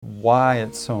why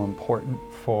it's so important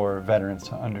for veterans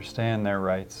to understand their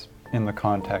rights in the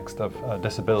context of a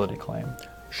disability claim.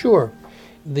 Sure.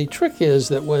 The trick is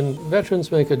that when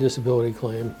veterans make a disability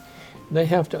claim, they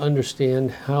have to understand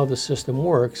how the system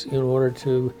works in order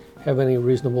to have any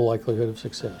reasonable likelihood of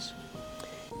success.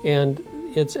 And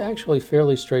it's actually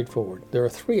fairly straightforward. There are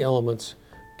three elements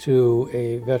to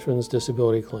a veteran's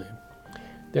disability claim.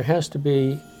 There has to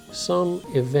be some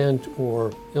event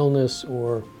or illness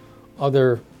or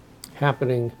other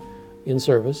happening in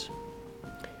service.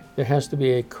 There has to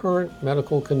be a current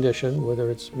medical condition, whether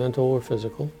it's mental or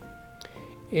physical.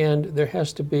 And there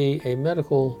has to be a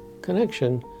medical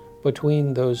connection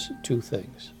between those two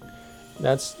things.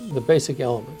 That's the basic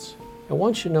elements. And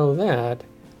once you know that,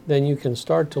 then you can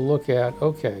start to look at,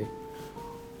 okay,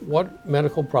 what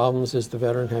medical problems is the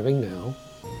veteran having now?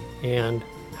 And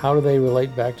how do they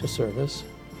relate back to service?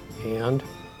 And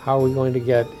how are we going to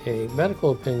get a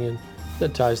medical opinion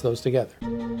that ties those together?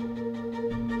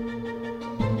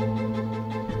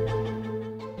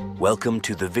 Welcome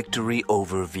to the Victory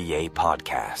Over VA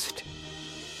podcast,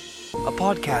 a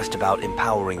podcast about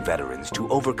empowering veterans to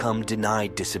overcome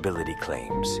denied disability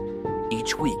claims.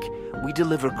 Each week, we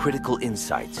deliver critical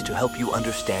insights to help you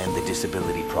understand the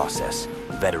disability process,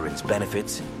 veterans'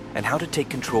 benefits, and how to take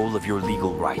control of your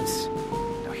legal rights.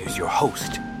 Now here's your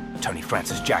host, Attorney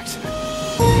Francis Jackson.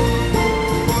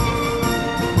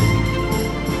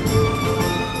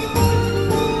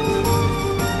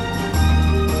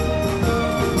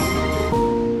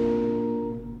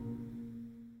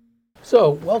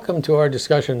 So, welcome to our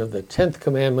discussion of the 10th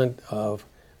commandment of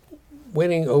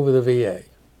winning over the VA.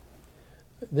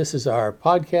 This is our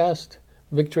podcast,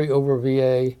 Victory Over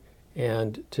VA,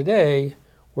 and today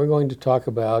we're going to talk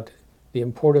about the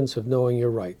importance of knowing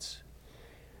your rights.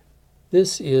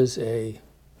 This is a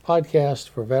podcast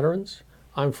for veterans.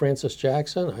 I'm Francis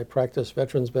Jackson. I practice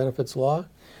veterans benefits law.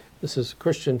 This is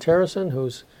Kristian Terison,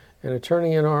 who's an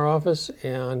attorney in our office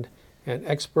and an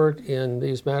expert in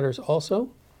these matters also.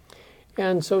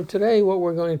 And so today what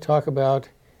we're going to talk about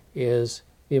is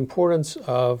the importance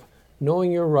of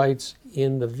knowing your rights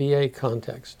in the VA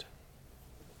context.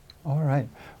 All right.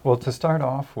 Well, to start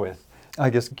off with, I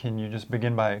guess, can you just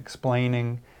begin by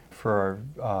explaining for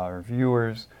our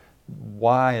viewers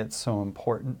why it's so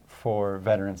important for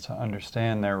veterans to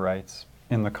understand their rights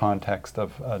in the context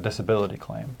of a disability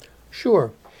claim?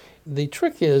 Sure. The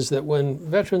trick is that when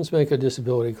veterans make a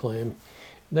disability claim,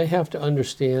 they have to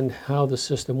understand how the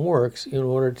system works in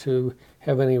order to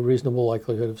have any reasonable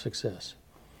likelihood of success.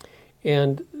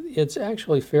 And it's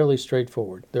actually fairly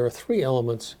straightforward. There are three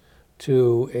elements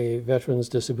to a veteran's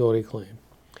disability claim.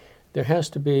 There has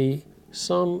to be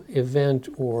some event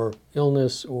or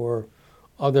illness or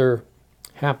other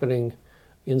happening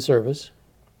in service.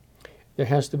 There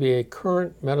has to be a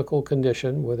current medical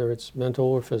condition, whether it's mental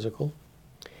or physical.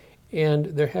 And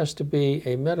there has to be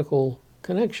a medical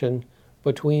connection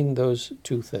between those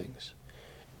two things.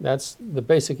 That's the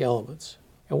basic elements.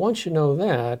 And once you know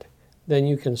that, then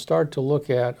you can start to look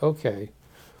at, okay,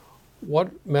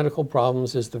 what medical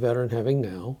problems is the veteran having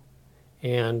now?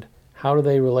 And how do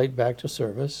they relate back to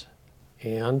service?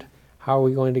 And how are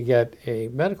we going to get a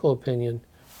medical opinion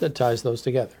that ties those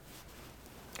together?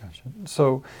 Gotcha.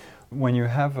 So when you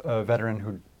have a veteran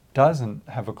who doesn't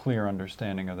have a clear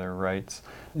understanding of their rights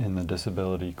in the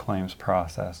disability claims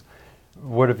process,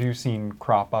 what have you seen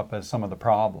crop up as some of the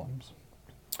problems?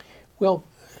 Well,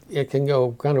 it can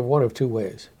go kind of one of two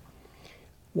ways.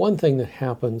 One thing that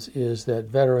happens is that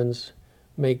veterans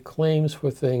make claims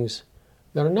for things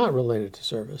that are not related to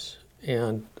service.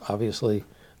 And obviously,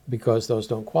 because those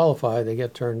don't qualify, they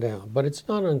get turned down. But it's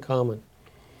not uncommon.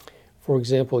 For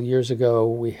example, years ago,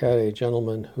 we had a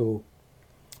gentleman who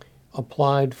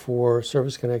applied for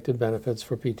service-connected benefits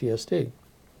for PTSD.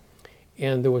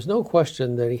 And there was no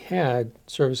question that he had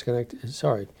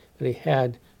that he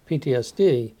had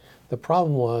PTSD. The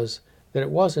problem was that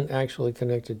it wasn't actually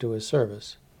connected to his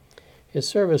service. His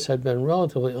service had been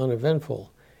relatively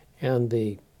uneventful, and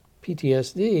the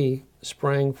PTSD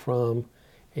sprang from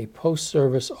a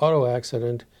post-service auto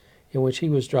accident in which he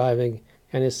was driving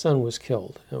and his son was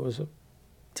killed. It was a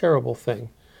terrible thing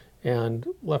and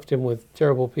left him with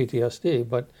terrible PTSD,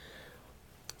 but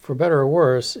for better or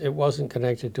worse, it wasn't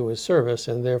connected to his service,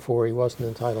 and therefore he wasn't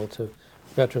entitled to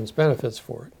veterans benefits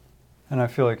for it. And I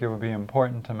feel like it would be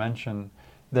important to mention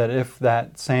that if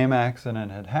that same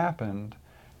accident had happened,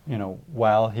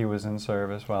 while he was in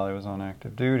service, while he was on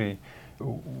active duty,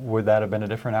 would that have been a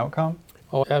different outcome?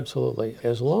 Oh, absolutely.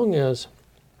 As long as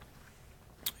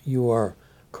you are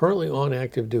currently on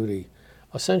active duty,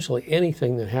 essentially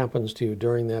anything that happens to you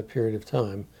during that period of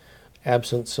time,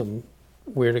 absent some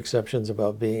weird exceptions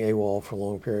about being AWOL for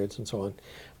long periods and so on.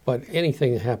 But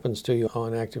anything that happens to you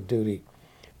on active duty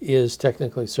is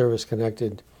technically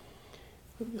service-connected.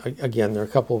 Again, there are a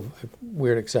couple of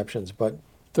weird exceptions, but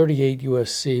 38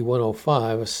 U.S.C.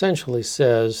 105 essentially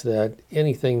says that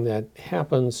anything that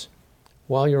happens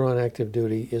while you're on active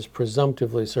duty is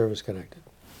presumptively service-connected.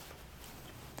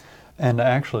 And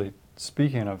actually,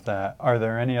 speaking of that, are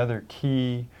there any other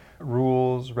key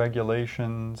rules,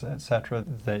 regulations, etc.,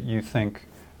 that you think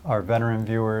our veteran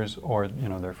viewers or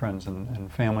their friends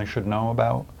and family should know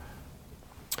about?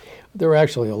 There are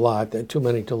actually a lot, too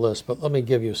many to list, but let me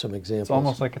give you some examples. It's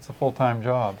almost like it's a full-time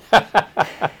job.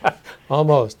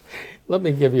 Almost. Let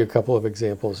me give you a couple of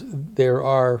examples. There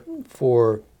are,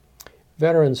 for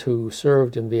veterans who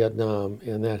served in Vietnam,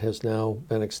 and that has now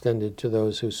been extended to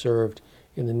those who served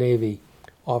in the Navy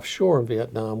offshore in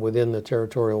Vietnam within the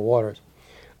territorial waters,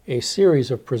 a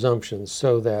series of presumptions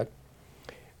so that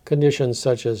conditions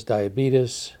such as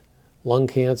diabetes, lung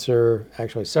cancer,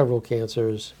 actually several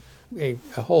cancers, a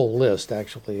whole list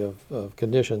actually of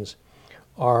conditions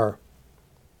are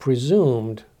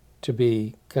presumed to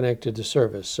be connected to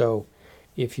service. So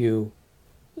if you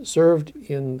served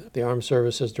in the armed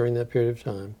services during that period of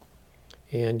time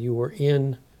and you were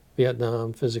in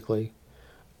Vietnam physically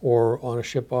or on a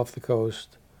ship off the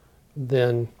coast,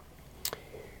 then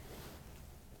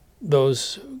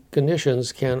those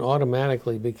conditions can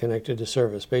automatically be connected to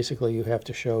service. Basically, you have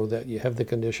to show that you have the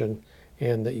condition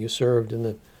and that you served in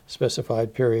the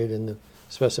specified period in the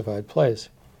specified place.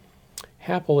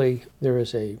 Happily, there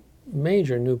is a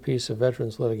major new piece of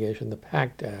veterans litigation, the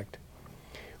PACT Act,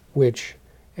 which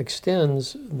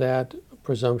extends that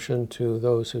presumption to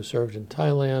those who served in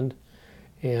Thailand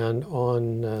and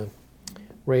on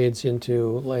raids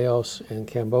into Laos and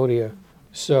Cambodia.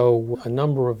 So a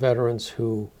number of veterans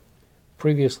who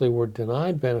previously were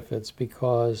denied benefits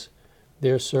because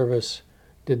their service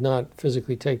did not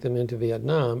physically take them into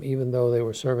Vietnam, even though they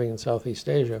were serving in Southeast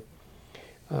Asia,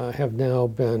 have now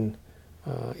been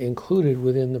included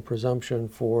within the presumption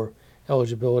for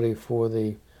eligibility for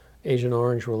the Agent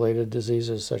Orange-related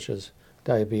diseases such as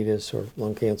diabetes or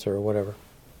lung cancer or whatever.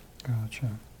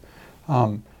 Gotcha.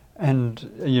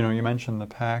 And you mentioned the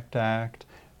PACT Act.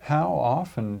 How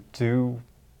often do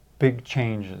big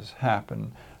changes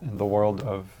happen in the world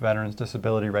of veterans'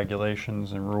 disability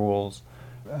regulations and rules?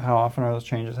 How often are those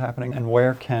changes happening, and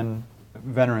where can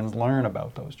veterans learn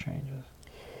about those changes?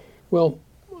 Well,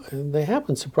 they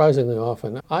happen surprisingly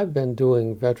often. I've been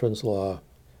doing veterans law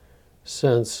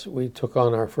since we took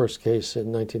on our first case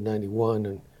in 1991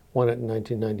 and won it in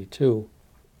 1992.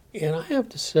 And I have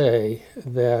to say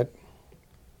that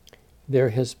there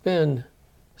has been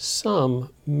some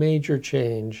major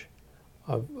change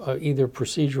of either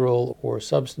procedural or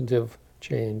substantive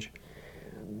change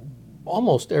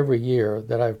almost every year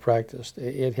that I've practiced.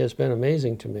 It has been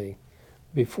amazing to me.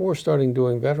 Before starting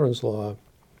doing veterans law,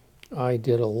 I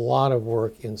did a lot of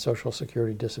work in Social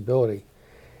Security disability.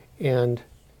 And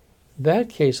that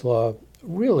case law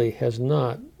really has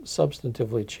not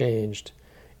substantively changed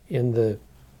in the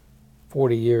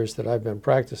 40 years that I've been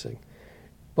practicing.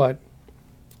 But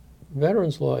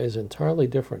veterans law is entirely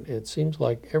different. It seems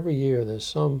like every year there's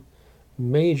some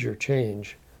major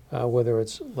change, whether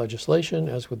it's legislation,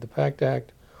 as with the PACT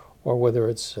Act, or whether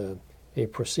it's a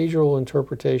procedural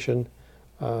interpretation.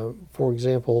 For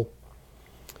example,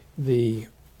 the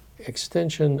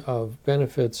extension of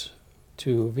benefits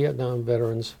to Vietnam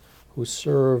veterans who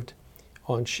served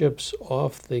on ships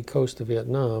off the coast of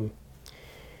Vietnam.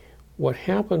 What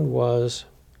happened was,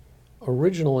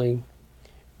 originally,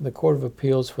 the Court of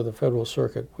Appeals for the Federal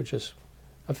Circuit, which is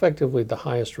effectively the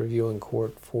highest reviewing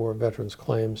court for veterans'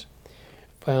 claims,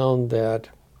 found that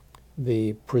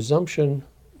the presumption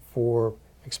for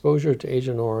exposure to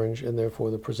Agent Orange, and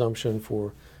therefore the presumption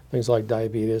for things like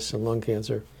diabetes and lung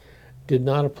cancer, did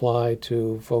not apply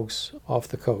to folks off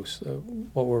the coast,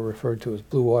 what were referred to as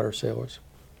blue water sailors,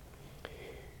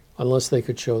 unless they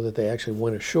could show that they actually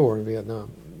went ashore in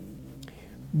Vietnam.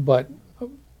 But a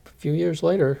few years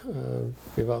later,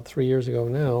 about 3 years ago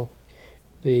now,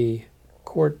 the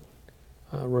court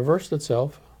reversed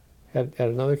itself, had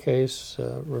another case,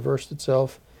 reversed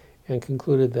itself, and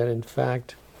concluded that in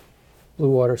fact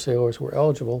blue water sailors were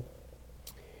eligible.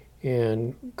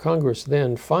 And Congress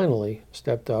then finally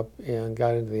stepped up and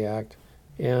got into the act.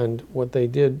 And what they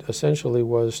did essentially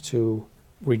was to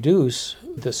reduce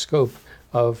the scope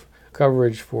of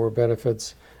coverage for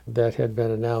benefits that had been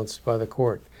announced by the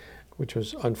court, which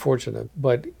was unfortunate.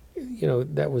 But,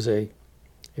 that was if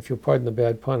you'll pardon the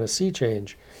bad pun, a sea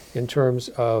change in terms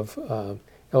of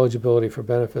eligibility for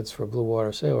benefits for blue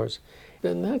water sailors.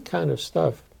 And that kind of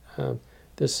stuff,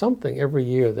 there's something every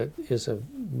year that is a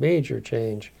major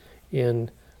change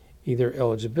in either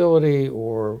eligibility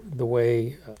or the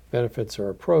way benefits are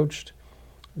approached.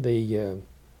 The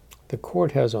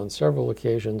court has on several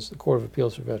occasions, the Court of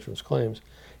Appeals for Veterans Claims,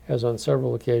 has on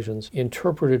several occasions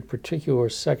interpreted particular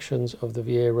sections of the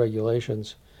VA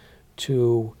regulations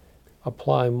to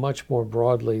apply much more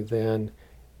broadly than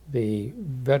the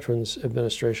Veterans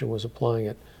Administration was applying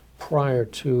it prior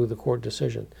to the court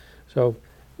decision. So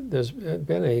there's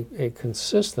been a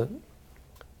consistent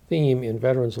theme in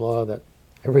veterans law that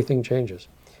everything changes.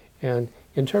 And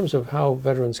in terms of how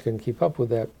veterans can keep up with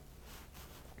that,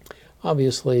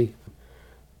 obviously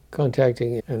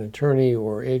contacting an attorney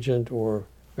or agent or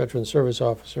veteran service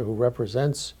officer who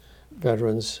represents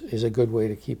veterans is a good way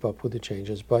to keep up with the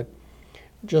changes. But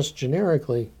just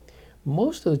generically,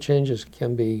 most of the changes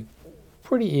can be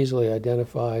pretty easily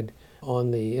identified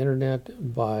on the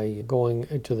internet by going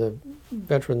to the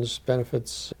Veterans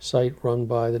Benefits site run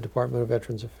by the Department of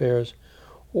Veterans Affairs,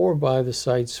 or by the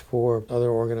sites for other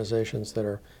organizations that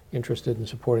are interested in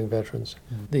supporting veterans.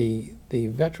 The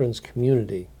veterans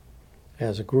community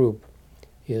as a group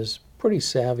is pretty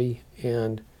savvy,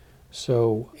 and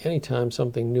so anytime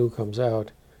something new comes out,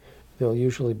 there'll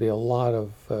usually be a lot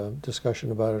of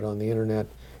discussion about it on the internet,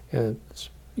 and it's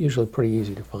usually pretty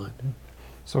easy to find.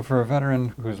 So for a veteran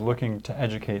who's looking to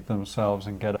educate themselves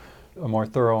and get a more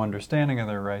thorough understanding of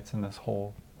their rights in this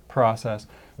whole process,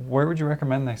 where would you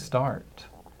recommend they start?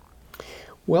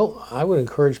 Well, I would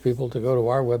encourage people to go to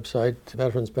our website,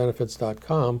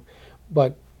 veteransbenefits.com,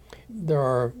 but there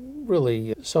are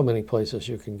really so many places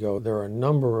you can go. There are a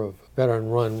number of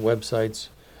veteran-run websites.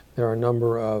 There are a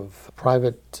number of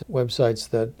private websites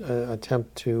that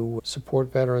attempt to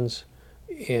support veterans,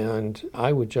 and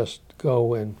I would just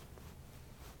go and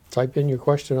type in your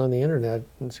question on the internet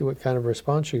and see what kind of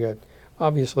response you get.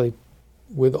 Obviously,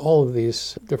 with all of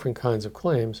these different kinds of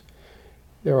claims,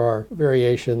 there are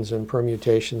variations and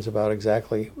permutations about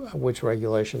exactly which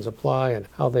regulations apply and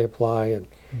how they apply.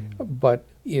 But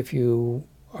if you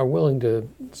are willing to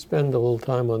spend a little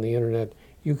time on the internet,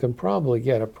 you can probably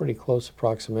get a pretty close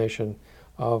approximation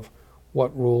of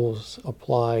what rules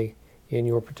apply in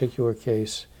your particular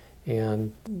case.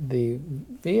 And the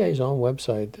VA's own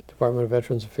website, the Department of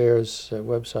Veterans Affairs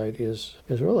website, is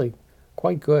really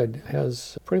quite good. It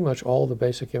has pretty much all the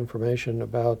basic information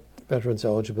about veterans'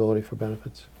 eligibility for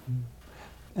benefits.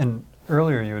 And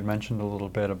earlier you had mentioned a little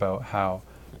bit about how,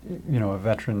 a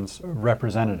veteran's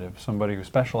representative, somebody who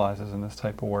specializes in this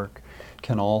type of work,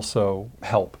 can also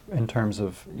help in terms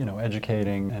of,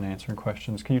 educating and answering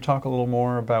questions. Can you talk a little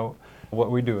more about what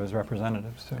we do as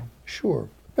representatives too? Sure.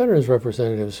 Veterans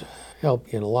representatives help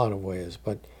in a lot of ways,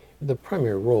 but the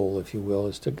primary role, if you will,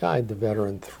 is to guide the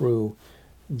veteran through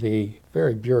the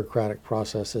very bureaucratic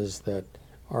processes that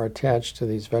are attached to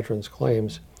these veterans'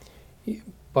 claims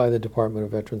by the Department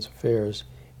of Veterans Affairs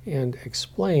and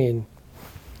explain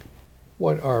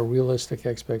what are realistic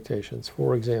expectations.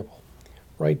 For example,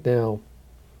 right now,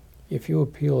 if you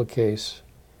appeal a case,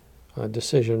 a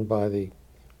decision by the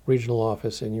regional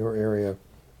office in your area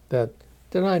that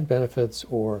denied benefits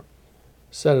or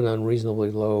set an unreasonably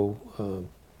low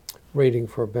rating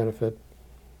for a benefit,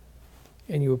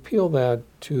 and you appeal that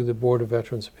to the Board of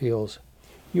Veterans Appeals,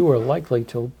 you are likely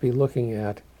to be looking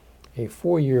at a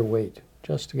 4-year wait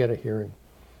just to get a hearing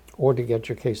or to get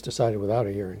your case decided without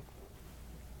a hearing.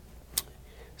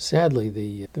 Sadly,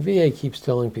 the VA keeps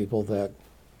telling people that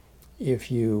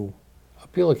if you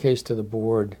appeal a case to the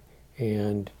board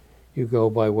and you go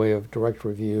by way of direct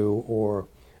review or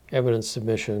evidence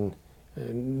submission,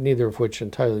 neither of which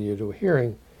entitle you to a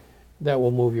hearing, that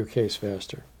will move your case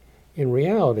faster. In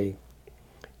reality,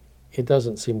 it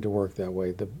doesn't seem to work that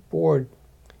way. The board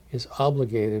is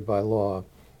obligated by law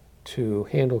to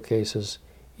handle cases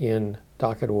in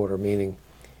docket order, meaning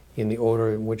in the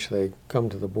order in which they come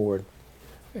to the board.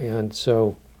 And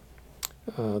so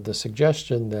the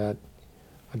suggestion that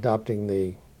adopting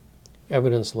the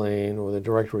evidence lane or the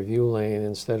direct review lane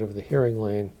instead of the hearing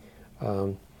lane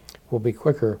will be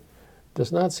quicker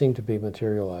does not seem to be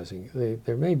materializing.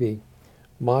 There may be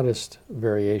modest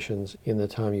variations in the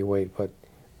time you wait, but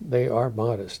they are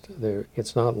modest.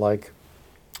 It's not like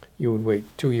you would wait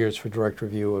 2 years for direct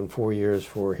review and 4 years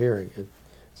for a hearing.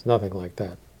 It's nothing like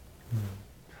that.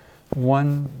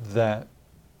 One that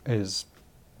is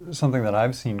something that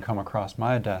I've seen come across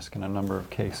my desk in a number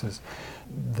of cases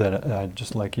that I'd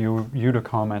just like you to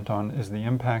comment on is the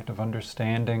impact of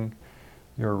understanding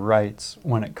your rights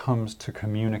when it comes to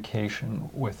communication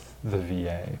with the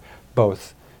VA,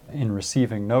 both in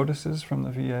receiving notices from the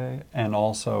VA and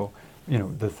also,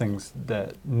 the things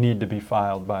that need to be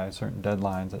filed by certain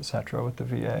deadlines, etc., with the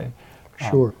VA.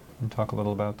 Sure. Can you talk a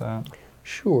little about that?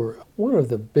 Sure. One of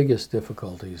the biggest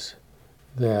difficulties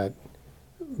that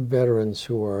veterans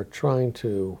who are trying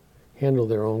to handle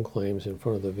their own claims in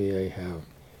front of the VA have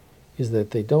is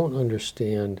that they don't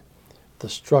understand the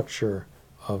structure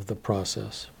of the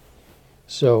process.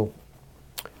 So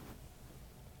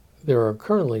there are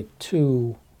currently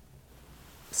two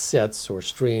sets or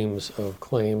streams of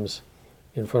claims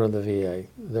in front of the VA.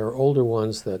 There are older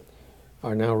ones that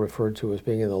are now referred to as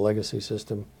being in the legacy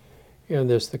system, and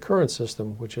there's the current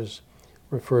system, which is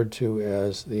referred to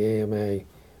as the AMA,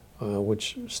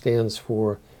 which stands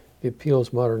for the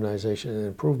Appeals Modernization and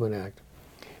Improvement Act.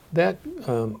 That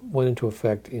went into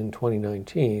effect in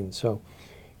 2019. So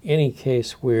any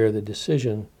case where the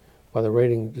decision by the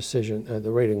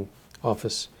rating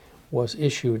office was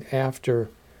issued after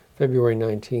February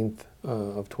 19th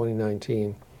of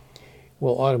 2019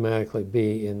 will automatically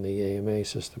be in the AMA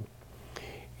system.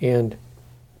 And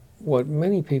what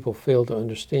many people fail to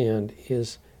understand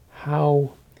is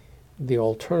how the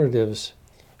alternatives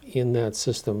in that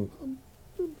system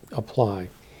apply.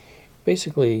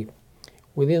 Basically,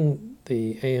 within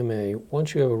the AMA,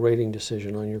 once you have a rating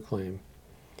decision on your claim,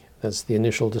 that's the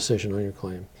initial decision on your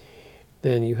claim,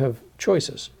 then you have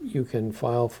choices. You can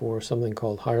file for something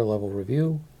called higher level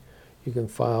review, you can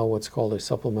file what's called a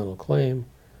supplemental claim,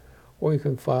 or you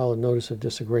can file a notice of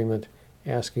disagreement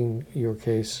asking your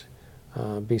case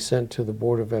be sent to the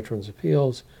Board of Veterans'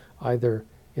 Appeals, either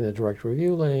in the direct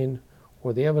review lane,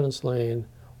 or the evidence lane,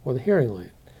 or the hearing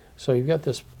lane. So you've got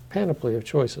this panoply of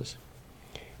choices.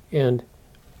 And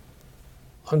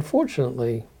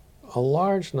unfortunately, a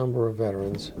large number of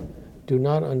veterans do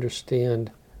not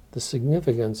understand the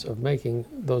significance of making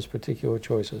those particular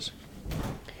choices.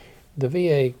 The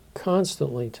VA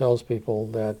constantly tells people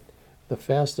that the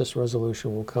fastest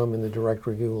resolution will come in the direct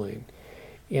review lane.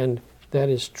 And that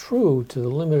is true to the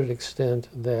limited extent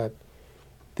that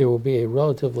there will be a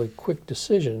relatively quick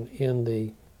decision in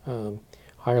the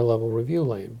higher level review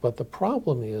lane. But the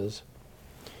problem is,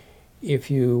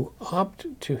 if you opt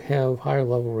to have higher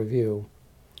level review,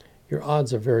 your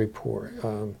odds are very poor.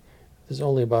 There's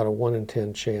only about a 1 in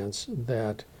 10 chance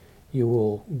that you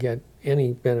will get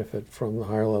any benefit from the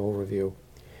higher level review.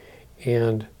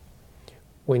 And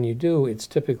when you do, it's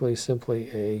typically simply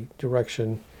a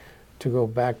direction to go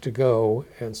back to go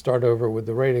and start over with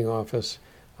the rating office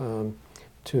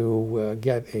to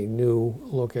get a new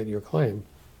look at your claim.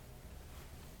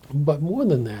 But more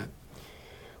than that,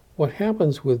 what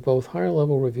happens with both higher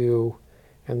level review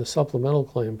and the supplemental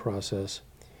claim process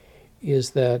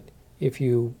is that if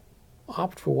you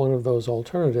opt for one of those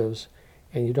alternatives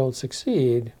and you don't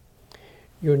succeed,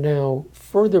 you're now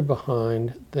further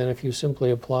behind than if you simply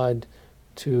applied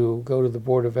to go to the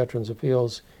Board of Veterans'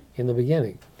 Appeals in the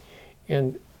beginning.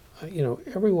 And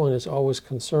everyone is always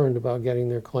concerned about getting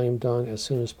their claim done as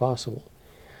soon as possible.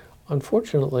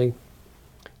 Unfortunately,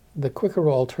 the quicker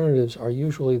alternatives are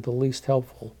usually the least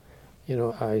helpful.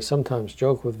 I sometimes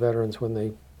joke with veterans when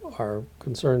they are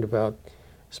concerned about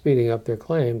speeding up their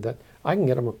claim that I can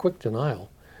get them a quick denial.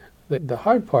 The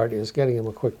hard part is getting them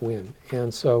a quick win.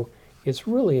 And so it's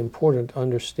really important to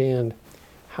understand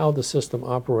how the system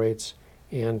operates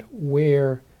and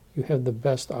where you have the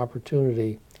best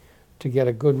opportunity to get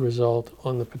a good result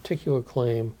on the particular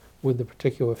claim with the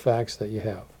particular facts that you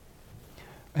have.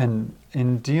 And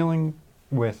in dealing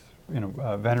with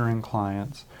veteran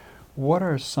clients, what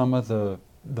are some of the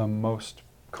most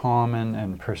common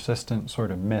and persistent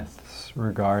sort of myths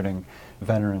regarding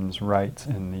veterans' rights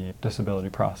in the disability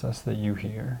process that you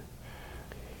hear?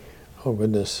 Oh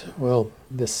goodness. Well,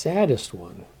 the saddest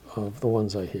one of the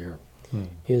ones I hear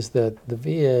is that the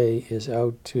VA is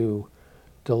out to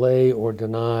delay or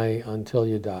deny until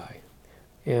you die.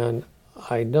 And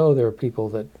I know there are people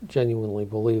that genuinely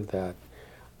believe that.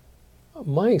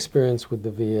 My experience with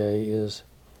the VA is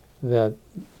that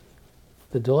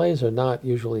the delays are not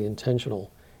usually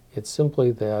intentional. It's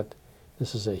simply that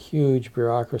this is a huge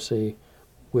bureaucracy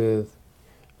with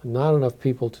not enough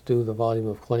people to do the volume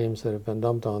of claims that have been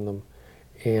dumped on them,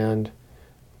 and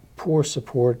poor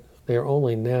support. They're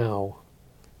only now,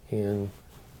 in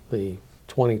the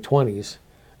 2020s,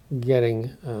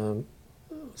 getting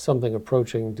something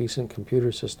approaching decent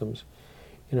computer systems.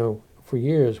 For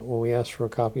years, when we asked for a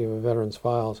copy of a veteran's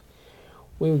files,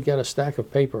 we would get a stack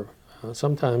of paper.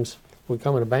 Sometimes it would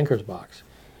come in a banker's box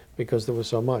because there was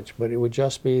so much, but it would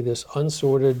just be this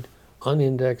unsorted,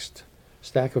 unindexed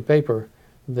stack of paper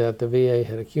that the VA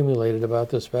had accumulated about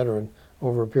this veteran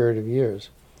over a period of years.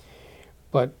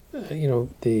 But,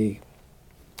 the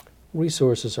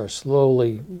resources are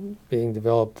slowly being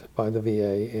developed by the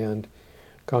VA, and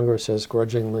Congress has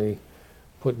grudgingly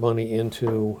put money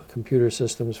into computer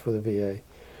systems for the VA.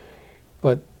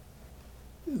 But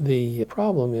the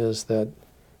problem is that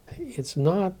it's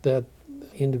not that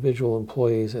individual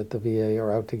employees at the VA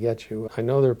are out to get you. I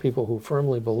know there are people who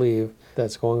firmly believe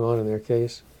that's going on in their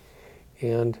case,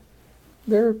 and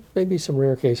there may be some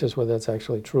rare cases where that's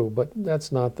actually true, but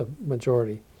that's not the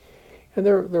majority. And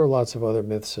there are lots of other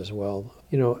myths as well.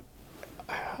 You know,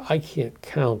 I can't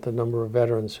count the number of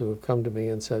veterans who have come to me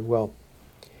and said, well,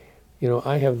 you know,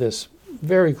 I have this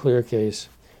very clear case.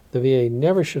 The VA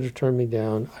never should have turned me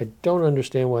down. I don't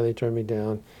understand why they turned me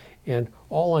down. And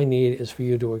all I need is for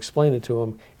you to explain it to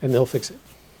them, and they'll fix it.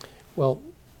 Well,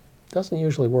 it doesn't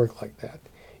usually work like that.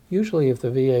 Usually if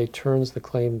the VA turns the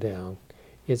claim down,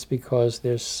 it's because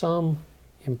there's some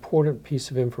important piece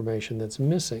of information that's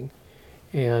missing,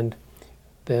 and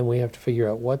then we have to figure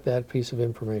out what that piece of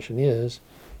information is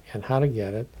and how to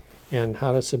get it and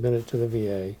how to submit it to the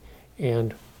VA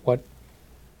and what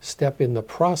step in the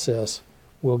process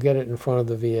will get it in front of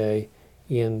the VA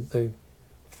in the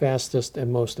fastest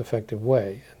and most effective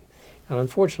way. And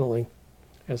unfortunately,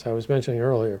 as I was mentioning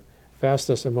earlier,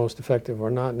 fastest and most effective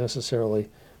are not necessarily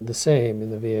the same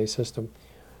in the VA system.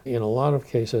 In a lot of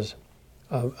cases,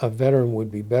 a veteran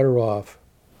would be better off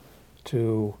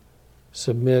to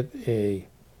submit a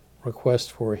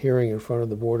request for a hearing in front of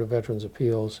the Board of Veterans'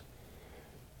 Appeals,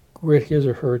 grit his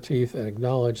or her teeth and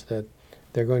acknowledge that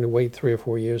they're going to wait 3 or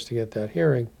 4 years to get that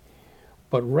hearing,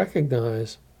 but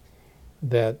recognize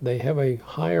that they have a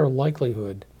higher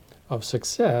likelihood of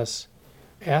success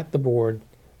at the board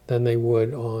than they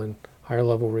would on higher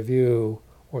level review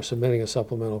or submitting a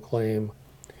supplemental claim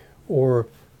or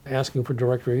asking for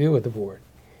direct review at the board.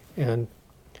 And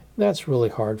that's really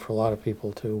hard for a lot of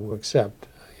people to accept.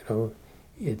 You know,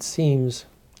 it seems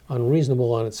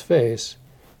unreasonable on its face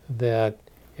that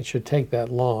it should take that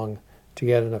long to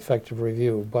get an effective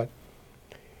review. But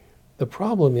the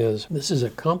problem is, this is a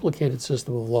complicated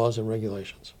system of laws and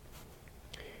regulations.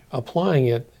 Applying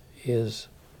it is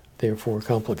therefore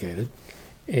complicated,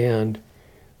 and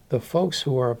the folks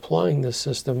who are applying this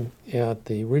system at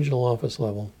the regional office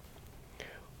level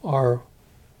are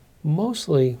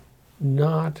mostly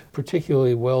not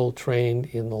particularly well trained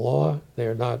in the law.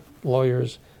 They're not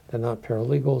lawyers, they're not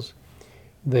paralegals.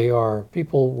 They are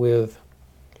people with,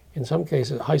 in some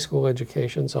cases, high school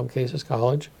education, some cases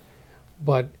college,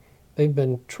 but they've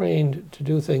been trained to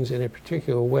do things in a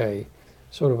particular way,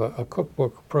 sort of a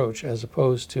cookbook approach, as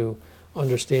opposed to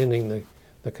understanding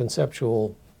the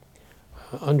conceptual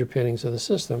underpinnings of the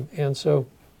system. And so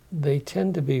they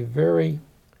tend to be very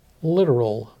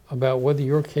literal about whether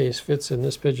your case fits in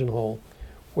this pigeonhole,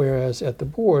 whereas at the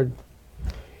board,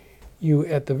 you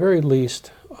at the very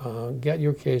least get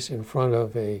your case in front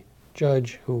of a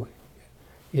judge who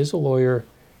is a lawyer,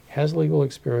 has legal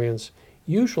experience,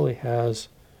 usually has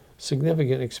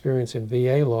significant experience in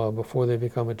VA law before they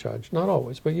become a judge. Not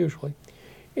always, but usually.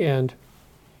 And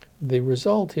the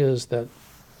result is that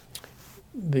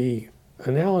the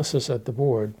analysis at the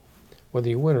board, whether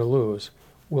you win or lose,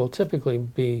 will typically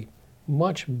be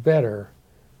much better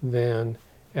than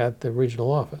at the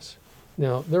regional office.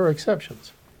 Now, there are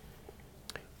exceptions.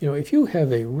 You know, if you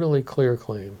have a really clear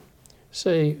claim,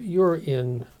 say you're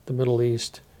in the Middle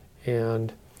East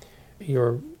and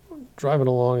you're driving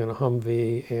along in a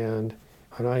Humvee and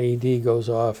an IED goes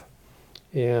off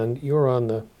and you're on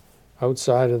the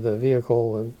outside of the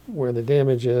vehicle and where the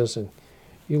damage is and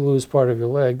you lose part of your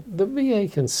leg, the VA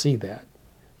can see that.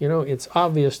 You know, it's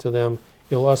obvious to them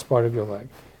you lost part of your leg.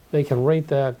 They can rate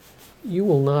that. You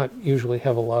will not usually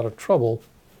have a lot of trouble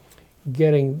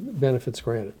getting benefits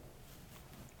granted.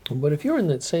 But if you're in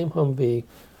that same Humvee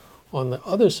on the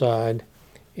other side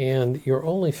and your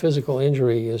only physical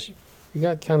injury is you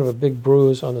got kind of a big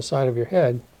bruise on the side of your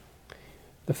head,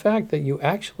 the fact that you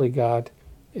actually got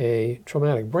a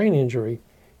traumatic brain injury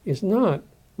is not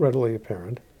readily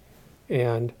apparent,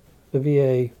 and the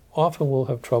VA often will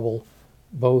have trouble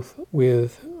both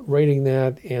with rating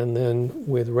that and then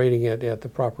with rating it at the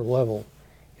proper level.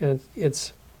 And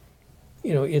it's,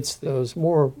 you know, it's those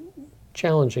more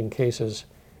challenging cases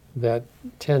that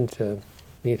tend to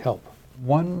need help.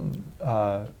 One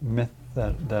myth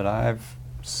that I've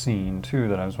seen too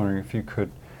that I was wondering if you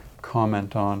could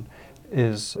comment on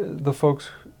is the folks,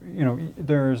 you know,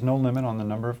 there is no limit on the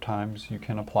number of times you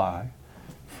can apply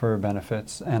for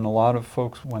benefits, and a lot of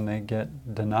folks, when they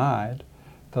get denied,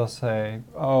 they'll say,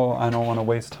 oh, I don't want to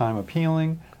waste time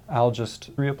appealing, I'll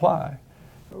just reapply.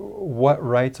 What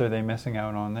rights are they missing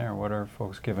out on there? What are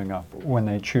folks giving up when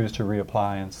they choose to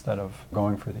reapply instead of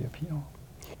going for the appeal?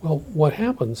 Well, what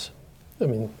happens, I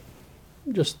mean,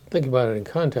 just think about it in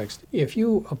context. If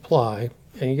you apply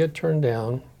and you get turned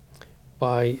down,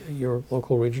 by your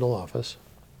local regional office,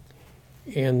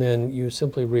 and then you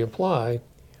simply reapply,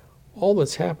 all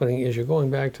that's happening is you're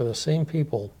going back to the same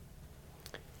people,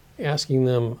 asking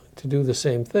them to do the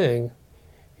same thing,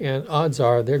 and odds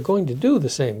are they're going to do the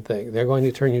same thing. They're going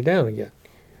to turn you down again.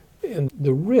 And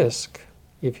the risk,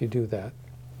 if you do that,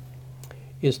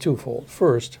 is twofold.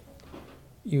 First,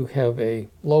 you have a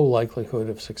low likelihood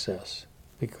of success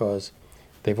because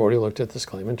they've already looked at this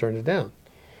claim and turned it down.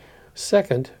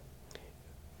 Second,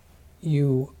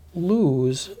 you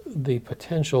lose the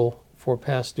potential for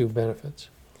past due benefits.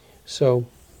 So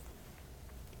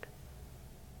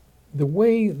the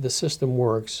way the system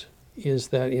works is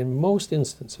that in most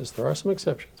instances, there are some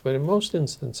exceptions, but in most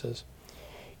instances,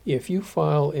 if you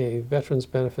file a veterans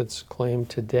benefits claim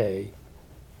today,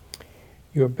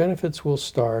 your benefits will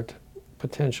start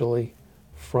potentially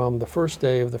from the first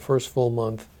day of the first full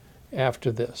month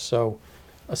after this. So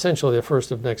essentially the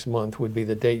first of next month would be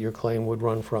the date your claim would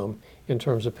run from in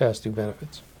terms of past due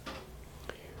benefits.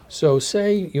 So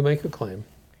say you make a claim,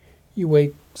 you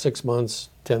wait 6 months,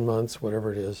 10 months,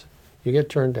 whatever it is, you get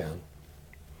turned down.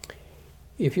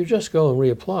 If you just go and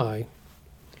reapply,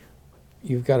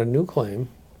 you've got a new claim,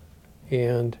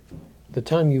 and the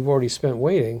time you've already spent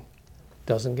waiting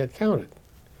doesn't get counted.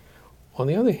 On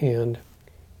the other hand,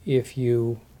 if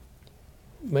you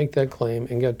make that claim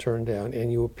and get turned down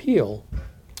and you appeal,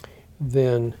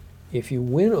 then if you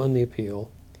win on the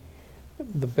appeal,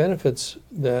 the benefits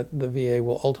that the VA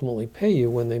will ultimately pay you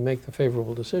when they make the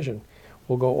favorable decision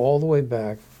will go all the way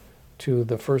back to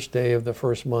the first day of the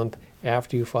first month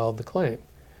after you filed the claim.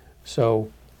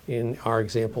 So in our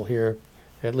example here,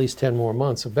 at least 10 more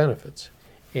months of benefits.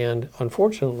 And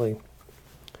unfortunately,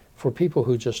 for people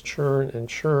who just churn and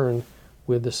churn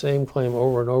with the same claim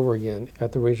over and over again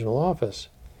at the regional office,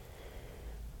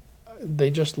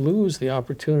 they just lose the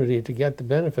opportunity to get the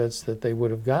benefits that they would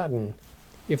have gotten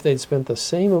if they'd spent the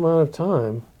same amount of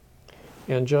time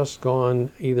and just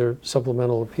gone either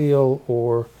supplemental appeal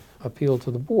or appeal to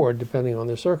the board, depending on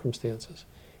their circumstances.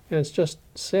 And it's just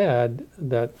sad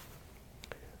that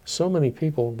so many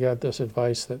people get this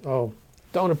advice that, oh,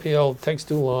 don't appeal, it takes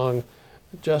too long,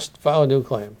 just file a new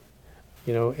claim.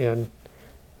 You know, and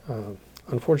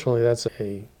unfortunately that's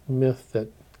a myth that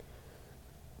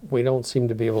we don't seem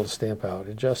to be able to stamp out.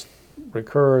 It just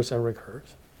recurs and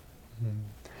recurs.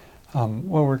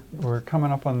 Well, we're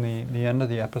coming up on the end of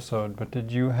the episode, but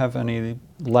did you have any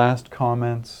last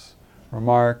comments,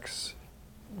 remarks,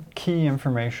 key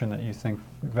information that you think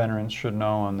veterans should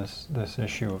know on this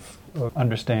issue of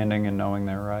understanding and knowing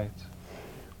their rights?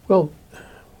 Well,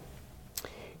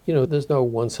 you know, there's no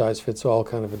one-size-fits-all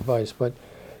kind of advice, but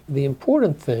the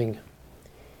important thing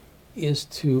is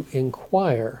to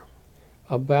inquire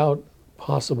about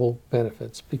possible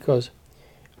benefits, because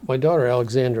my daughter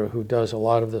Alexandra, who does a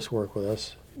lot of this work with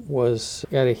us, was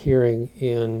at a hearing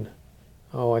in,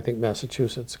 I think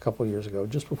Massachusetts a couple of years ago,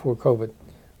 just before COVID.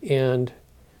 And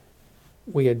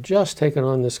we had just taken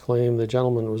on this claim. The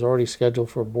gentleman was already scheduled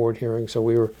for a board hearing, so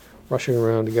we were rushing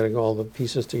around to getting all the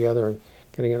pieces together and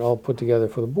getting it all put together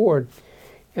for the board,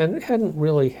 and hadn't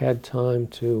really had time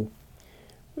to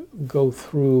go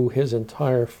through his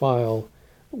entire file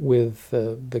with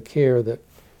the care that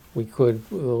we could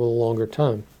with a little longer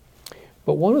time.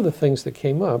 But one of the things that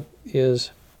came up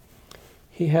is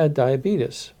he had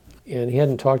diabetes, and he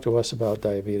hadn't talked to us about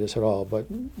diabetes at all, but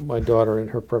my daughter in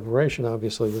her preparation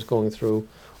obviously was going through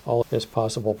all his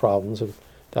possible problems, and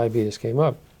diabetes came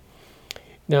up.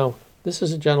 Now, this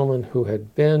is a gentleman who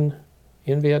had been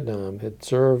in Vietnam, had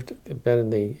served, had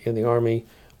been in the Army,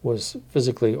 was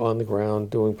physically on the ground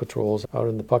doing patrols out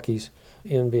in the Puckies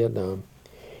in Vietnam,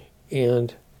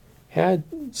 and had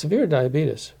severe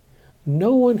diabetes.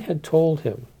 No one had told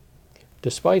him,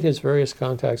 despite his various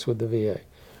contacts with the VA,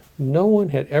 no one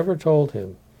had ever told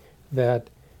him that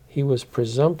he was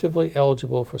presumptively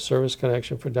eligible for service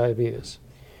connection for diabetes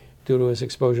due to his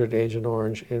exposure to Agent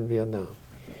Orange in Vietnam.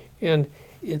 And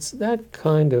it's that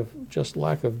kind of just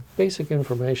lack of basic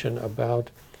information about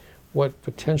what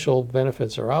potential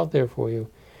benefits are out there for you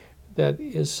that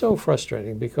is so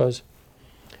frustrating, because,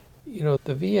 you know,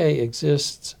 the VA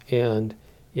exists and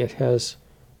it has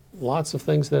lots of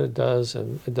things that it does,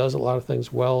 and it does a lot of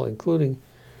things well, including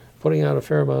putting out a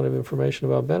fair amount of information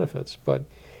about benefits, but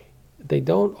they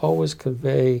don't always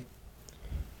convey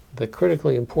the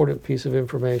critically important piece of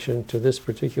information to this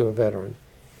particular veteran.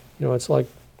 You know, it's like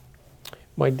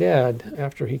my dad,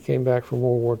 after he came back from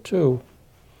World War II,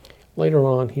 later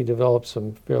on he developed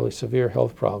some fairly severe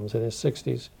health problems in his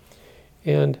 60s,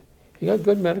 and he got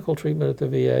good medical treatment at the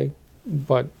VA,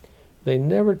 but they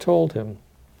never told him,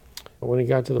 when he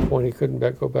got to the point he couldn't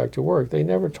go back to work, they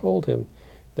never told him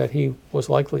that he was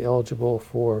likely eligible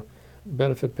for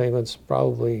benefit payments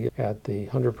probably at the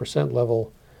 100%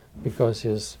 level because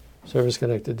his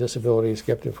service-connected disabilities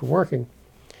kept him from working.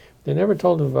 They never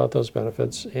told him about those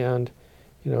benefits, and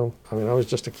I was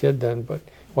just a kid then, but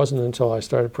it wasn't until I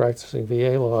started practicing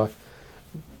VA law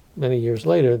many years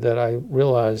later that I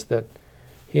realized that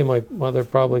he and my mother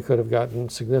probably could have gotten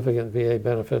significant VA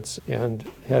benefits and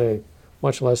had a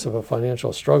much less of a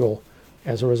financial struggle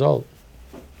as a result.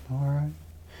 All right.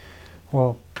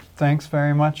 Well, thanks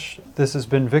very much. This has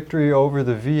been Victory Over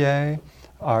the VA,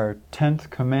 our 10th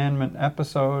Commandment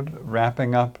episode,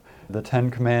 wrapping up the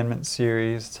 10 Commandments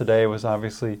series. Today was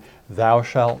obviously Thou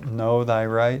Shalt Know Thy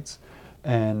Rights.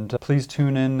 And please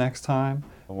tune in next time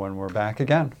when we're back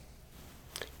again.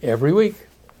 Every week.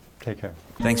 Take care.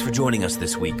 Thanks for joining us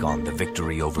this week on the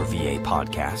Victory Over VA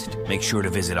podcast. Make sure to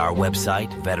visit our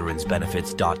website,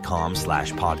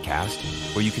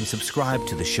 veteransbenefits.com/podcast, where you can subscribe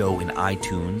to the show in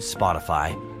iTunes,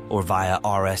 Spotify, or via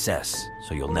RSS,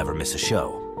 so you'll never miss a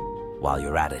show. While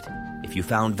you're at it, if you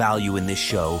found value in this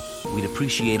show, we'd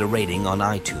appreciate a rating on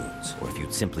iTunes, or if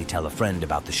you'd simply tell a friend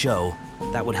about the show,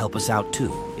 that would help us out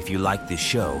too. If you like this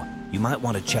show, you might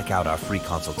want to check out our free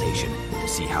consultation to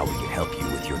see how we can help you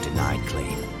with your denied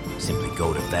claim. Simply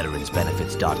go to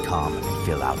veteransbenefits.com and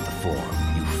fill out the form.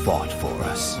 You fought for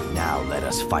us. Now let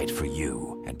us fight for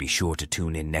you. And be sure to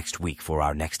tune in next week for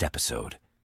our next episode.